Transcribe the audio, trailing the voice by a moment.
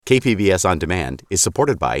KPBS On Demand is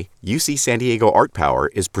supported by UC San Diego Art Power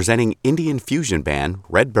is presenting Indian fusion band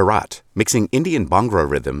Red Bharat, mixing Indian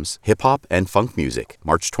Bhangra rhythms, hip-hop, and funk music,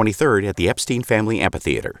 March 23rd at the Epstein Family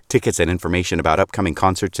Amphitheater. Tickets and information about upcoming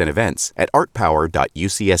concerts and events at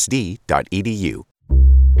artpower.ucsd.edu.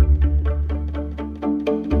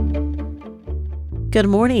 Good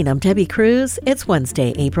morning, I'm Debbie Cruz. It's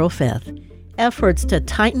Wednesday, April 5th. Efforts to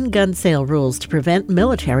tighten gun sale rules to prevent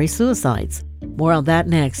military suicides. More on that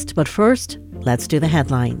next, but first, let's do the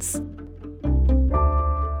headlines.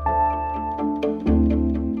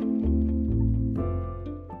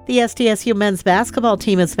 The SDSU men's basketball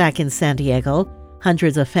team is back in San Diego.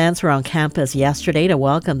 Hundreds of fans were on campus yesterday to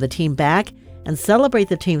welcome the team back and celebrate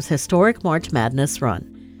the team's historic March Madness run.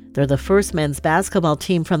 They're the first men's basketball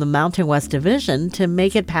team from the Mountain West Division to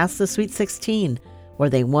make it past the Sweet 16, where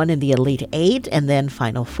they won in the Elite Eight and then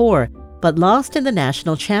Final Four, but lost in the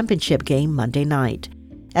national championship game Monday night.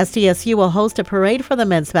 SDSU will host a parade for the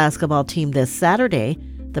men's basketball team this Saturday.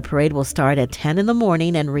 The parade will start at 10 in the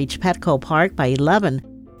morning and reach Petco Park by 11,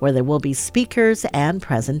 where there will be speakers and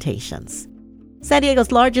presentations. San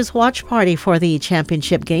Diego's largest watch party for the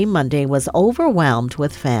championship game Monday was overwhelmed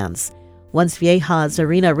with fans. Once Viejas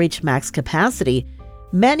Arena reached max capacity,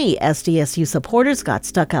 many SDSU supporters got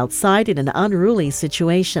stuck outside in an unruly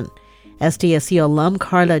situation. SDSU alum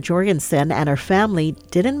Carla Jorgensen and her family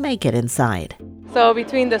didn't make it inside. So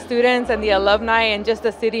between the students and the alumni and just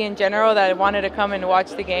the city in general that wanted to come and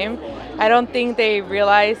watch the game, I don't think they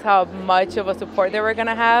realized how much of a support they were going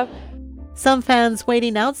to have. Some fans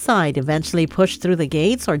waiting outside eventually pushed through the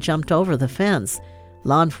gates or jumped over the fence.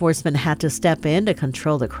 Law enforcement had to step in to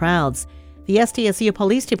control the crowds. The SDSU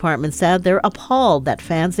Police Department said they're appalled that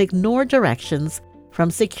fans ignored directions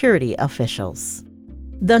from security officials.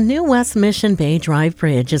 The new West Mission Bay Drive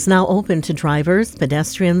Bridge is now open to drivers,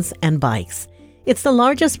 pedestrians, and bikes. It's the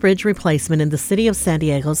largest bridge replacement in the city of San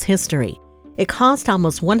Diego's history. It cost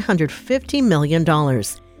almost $150 million.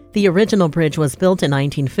 The original bridge was built in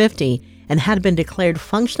 1950 and had been declared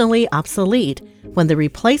functionally obsolete when the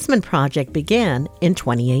replacement project began in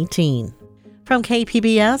 2018. From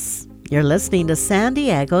KPBS, you're listening to San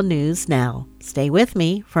Diego News Now. Stay with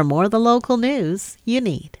me for more of the local news you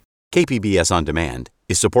need. KPBS On Demand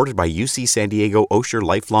is supported by UC San Diego Osher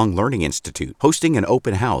Lifelong Learning Institute, hosting an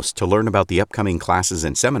open house to learn about the upcoming classes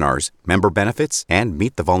and seminars, member benefits, and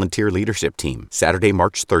meet the volunteer leadership team. Saturday,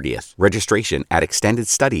 March 30th. Registration at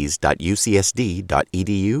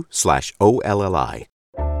extendedstudies.ucsd.edu/OLLI.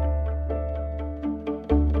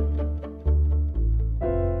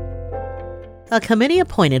 A committee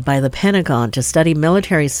appointed by the Pentagon to study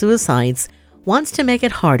military suicides wants to make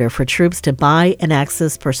it harder for troops to buy and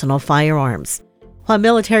access personal firearms. While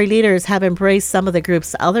military leaders have embraced some of the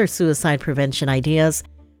group's other suicide prevention ideas,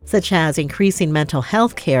 such as increasing mental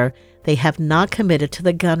health care, they have not committed to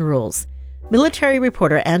the gun rules. Military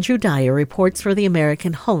reporter Andrew Dyer reports for the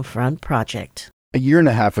American Homefront Project. A year and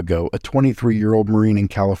a half ago, a 23-year-old Marine in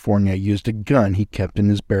California used a gun he kept in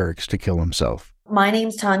his barracks to kill himself. My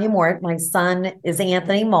name's Tanya Mort. My son is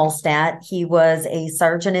Anthony Molstat. He was a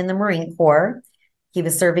sergeant in the Marine Corps. He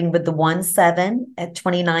was serving with the 1-7 at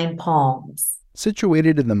 29 Palms.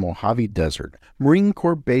 Situated in the Mojave Desert, Marine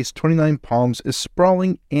Corps Base 29 Palms is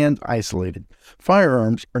sprawling and isolated.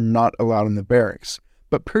 Firearms are not allowed in the barracks,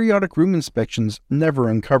 but periodic room inspections never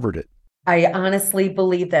uncovered it. I honestly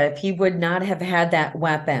believe that if he would not have had that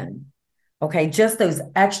weapon, just those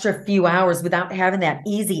extra few hours without having that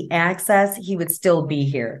easy access, he would still be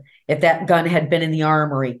here if that gun had been in the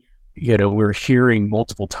armory. We're hearing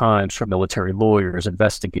multiple times from military lawyers,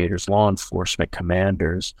 investigators, law enforcement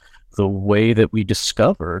commanders, the way that we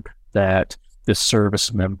discovered that this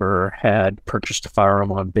service member had purchased a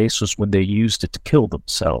firearm on base was when they used it to kill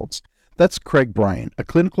themselves. That's Craig Bryan, a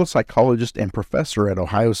clinical psychologist and professor at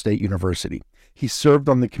Ohio State University. He served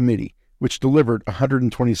on the committee, which delivered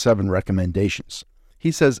 127 recommendations.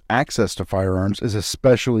 He says access to firearms is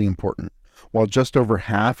especially important. While just over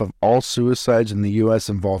half of all suicides in the U.S.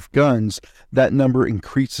 involve guns, that number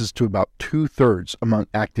increases to about 2/3 among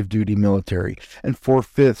active duty military and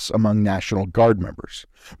 4/5 among National Guard members.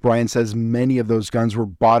 Bryan says many of those guns were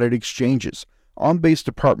bought at exchanges, on-base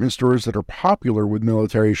department stores that are popular with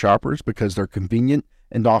military shoppers because they're convenient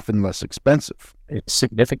and often less expensive. A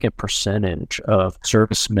significant percentage of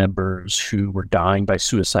service members who were dying by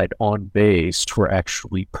suicide on base were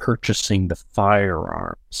actually purchasing the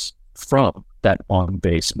firearms from that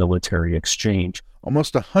on-base military exchange.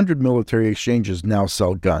 Almost 100 military exchanges now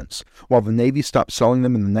sell guns. While the Navy stopped selling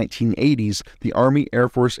them in the 1980s, the Army, Air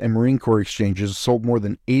Force, and Marine Corps exchanges sold more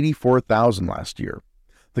than 84,000 last year.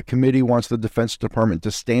 The committee wants the Defense Department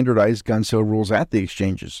to standardize gun sale rules at the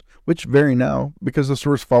exchanges, which vary now because the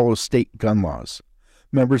source follows state gun laws.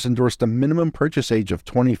 Members endorsed a minimum purchase age of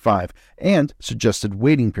 25 and suggested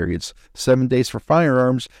waiting periods, 7 days for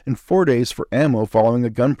firearms and 4 days for ammo following a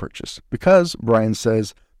gun purchase, because, Brian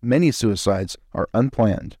says, many suicides are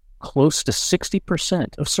unplanned. Close to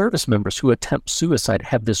 60% of service members who attempt suicide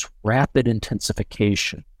have this rapid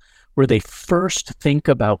intensification, where they first think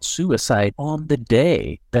about suicide on the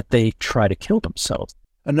day that they try to kill themselves.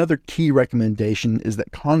 Another key recommendation is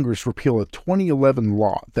that Congress repeal a 2011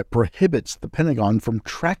 law that prohibits the Pentagon from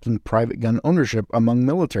tracking private gun ownership among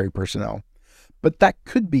military personnel. But that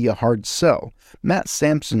could be a hard sell. Matt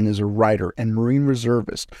Sampson is a writer and Marine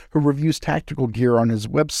reservist who reviews tactical gear on his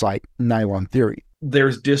website, Nylon Theory.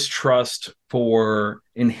 There's distrust for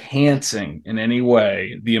enhancing in any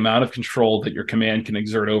way the amount of control that your command can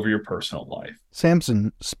exert over your personal life.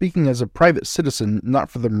 Sampson, speaking as a private citizen,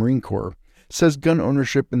 not for the Marine Corps, says gun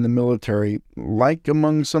ownership in the military, like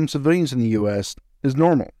among some civilians in the U.S., is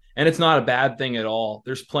normal. And it's not a bad thing at all.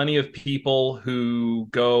 There's plenty of people who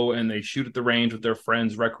go and they shoot at the range with their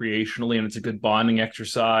friends recreationally, and it's a good bonding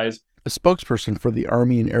exercise. A spokesperson for the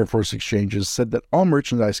Army and Air Force exchanges said that all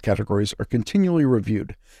merchandise categories are continually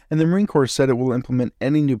reviewed, and the Marine Corps said it will implement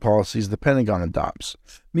any new policies the Pentagon adopts.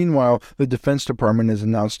 Meanwhile, the Defense Department has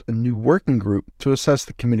announced a new working group to assess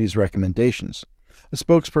the committee's recommendations. A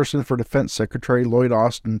spokesperson for Defense Secretary Lloyd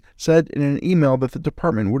Austin said in an email that the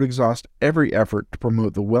department would exhaust every effort to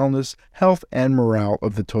promote the wellness, health, and morale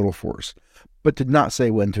of the total force, but did not say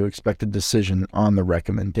when to expect a decision on the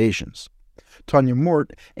recommendations. Tanya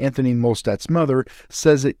Mort, Anthony Molstad's mother,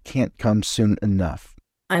 says it can't come soon enough.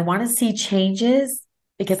 I want to see changes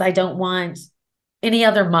because I don't want any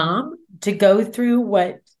other mom to go through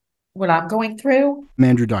what I'm going through.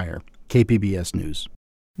 Andrew Dyer, KPBS News.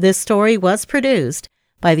 This story was produced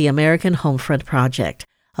by the American Homefront Project,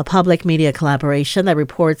 a public media collaboration that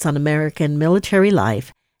reports on American military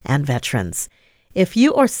life and veterans. If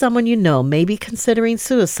you or someone you know may be considering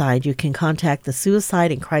suicide, you can contact the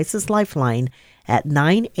Suicide and Crisis Lifeline at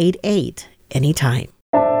 988 anytime.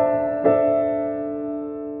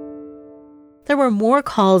 There were more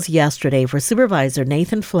calls yesterday for Supervisor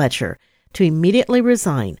Nathan Fletcher to immediately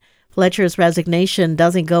resign. Fletcher's resignation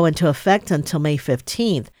doesn't go into effect until May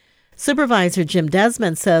 15th. Supervisor Jim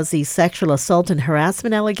Desmond says the sexual assault and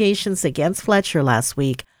harassment allegations against Fletcher last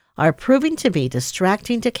week are proving to be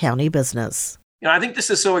distracting to county business. I think this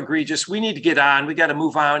is so egregious. We need to get on. We got to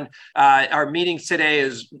move on. Our meeting today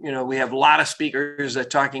is, we have a lot of speakers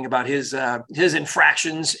talking about his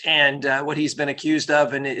infractions and what he's been accused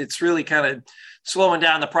of. And it's really kind of slowing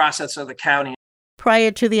down the process of the county.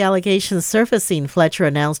 Prior to the allegations surfacing, Fletcher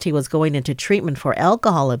announced he was going into treatment for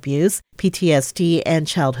alcohol abuse, PTSD, and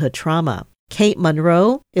childhood trauma. Kate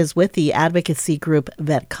Monroe is with the advocacy group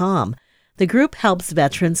VetCom. The group helps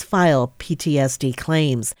veterans file PTSD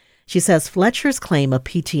claims. She says Fletcher's claim of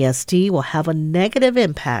PTSD will have a negative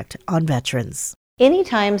impact on veterans.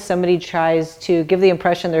 Anytime somebody tries to give the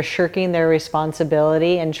impression they're shirking their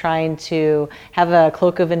responsibility and trying to have a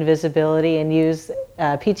cloak of invisibility and use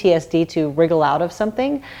PTSD to wriggle out of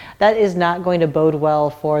something, that is not going to bode well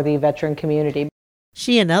for the veteran community.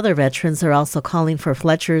 She and other veterans are also calling for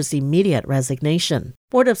Fletcher's immediate resignation.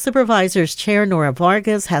 Board of Supervisors Chair Nora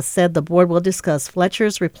Vargas has said the board will discuss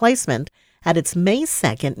Fletcher's replacement at its May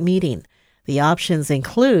 2nd meeting. The options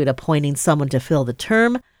include appointing someone to fill the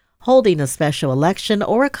term, holding a special election,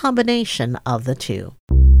 or a combination of the two.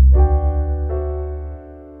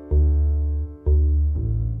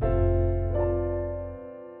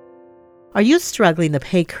 Are you struggling to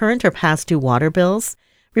pay current or past due water bills?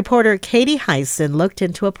 Reporter Katie Heisen looked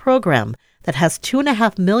into a program that has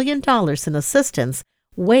 $2.5 million in assistance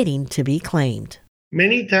waiting to be claimed.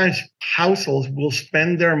 Many times households will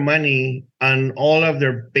spend their money on all of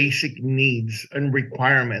their basic needs and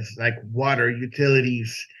requirements like water,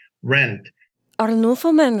 utilities, rent.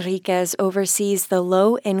 Arnulfo Manriquez oversees the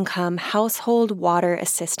Low-Income Household Water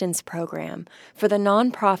Assistance Program for the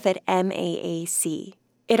nonprofit MAAC.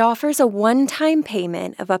 It offers a one-time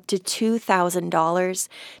payment of up to $2,000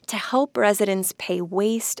 to help residents pay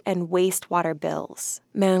waste and wastewater bills.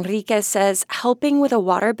 Manriquez says helping with a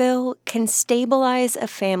water bill can stabilize a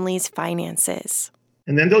family's finances.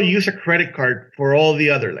 And then they'll use a credit card for all the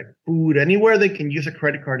other, like food, anywhere they can use a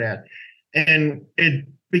credit card at. And it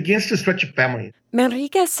begins to stretch a family.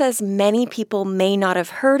 Manriquez says many people may not have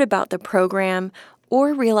heard about the program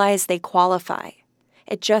or realize they qualify.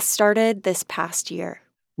 It just started this past year.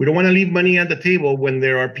 We don't want to leave money on the table when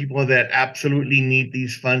there are people that absolutely need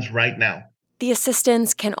these funds right now. The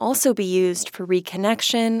assistance can also be used for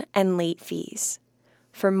reconnection and late fees.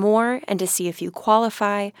 For more and to see if you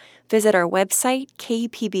qualify, visit our website,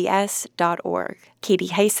 kpbs.org. Katie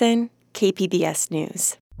Hyson, KPBS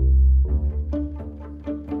News.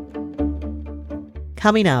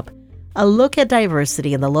 Coming up, a look at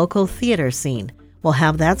diversity in the local theater scene. We'll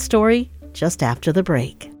have that story just after the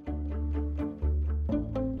break.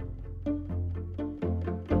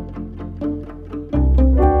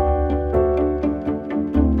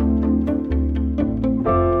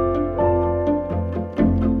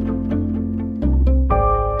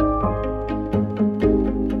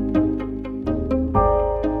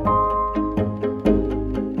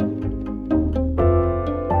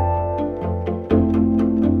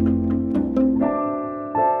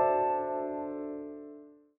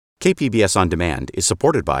 KPBS On Demand is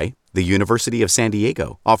supported by the University of San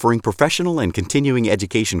Diego, offering professional and continuing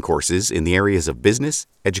education courses in the areas of business,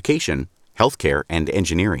 education, healthcare, and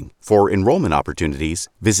engineering. For enrollment opportunities,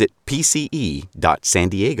 visit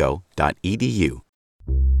pce.sandiego.edu.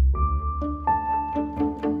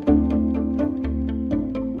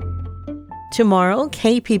 Tomorrow,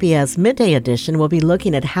 KPBS Midday Edition will be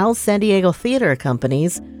looking at how San Diego theater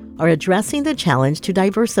companies are addressing the challenge to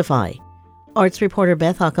diversify. Arts reporter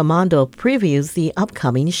Beth Accomando previews the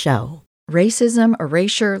upcoming show. Racism,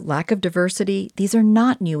 erasure, lack of diversity, these are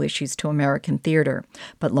not new issues to American theater.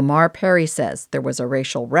 But Lamar Perry says there was a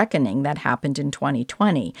racial reckoning that happened in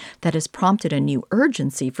 2020 that has prompted a new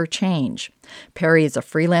urgency for change. Perry is a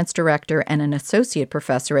freelance director and an associate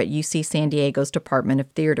professor at UC San Diego's Department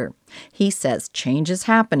of Theater. He says change is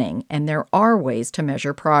happening and there are ways to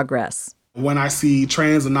measure progress. When I see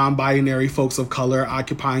trans and non-binary folks of color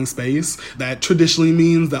occupying space, that traditionally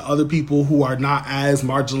means that other people who are not as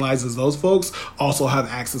marginalized as those folks also have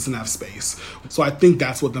access in that space. So I think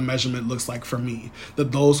that's what the measurement looks like for me,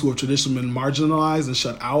 that those who have traditionally been marginalized and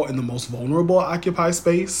shut out and the most vulnerable occupy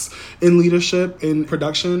space in leadership, in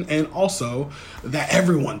production, and also that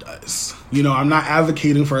everyone does. You know, I'm not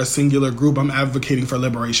advocating for a singular group, I'm advocating for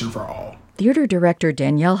liberation for all. Theater director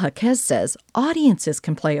Danielle Jaquez says audiences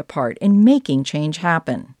can play a part in making change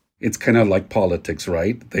happen. It's kind of like politics,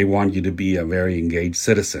 right? They want you to be a very engaged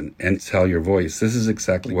citizen and tell your voice. This is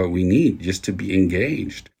exactly what we need, just to be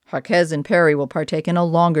engaged. Jaquez and Perry will partake in a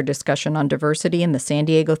longer discussion on diversity in the San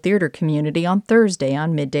Diego theater community on Thursday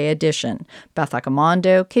on Midday Edition. Beth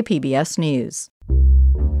Accomando, KPBS News.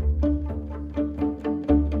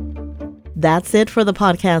 That's it for the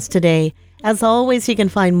podcast today. As always, you can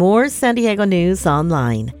find more San Diego news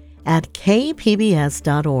online at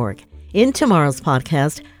kpbs.org. In tomorrow's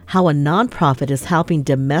podcast, how a nonprofit is helping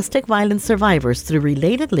domestic violence survivors through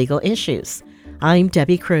related legal issues. I'm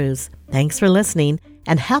Debbie Cruz. Thanks for listening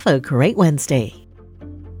and have a great Wednesday.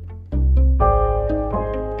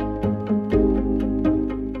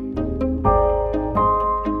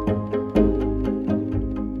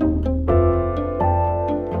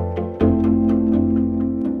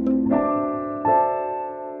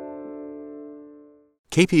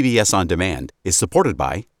 KPBS On Demand is supported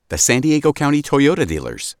by the San Diego County Toyota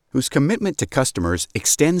dealers, whose commitment to customers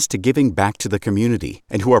extends to giving back to the community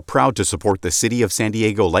and who are proud to support the City of San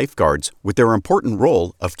Diego lifeguards with their important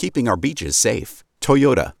role of keeping our beaches safe.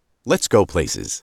 Toyota, let's go places.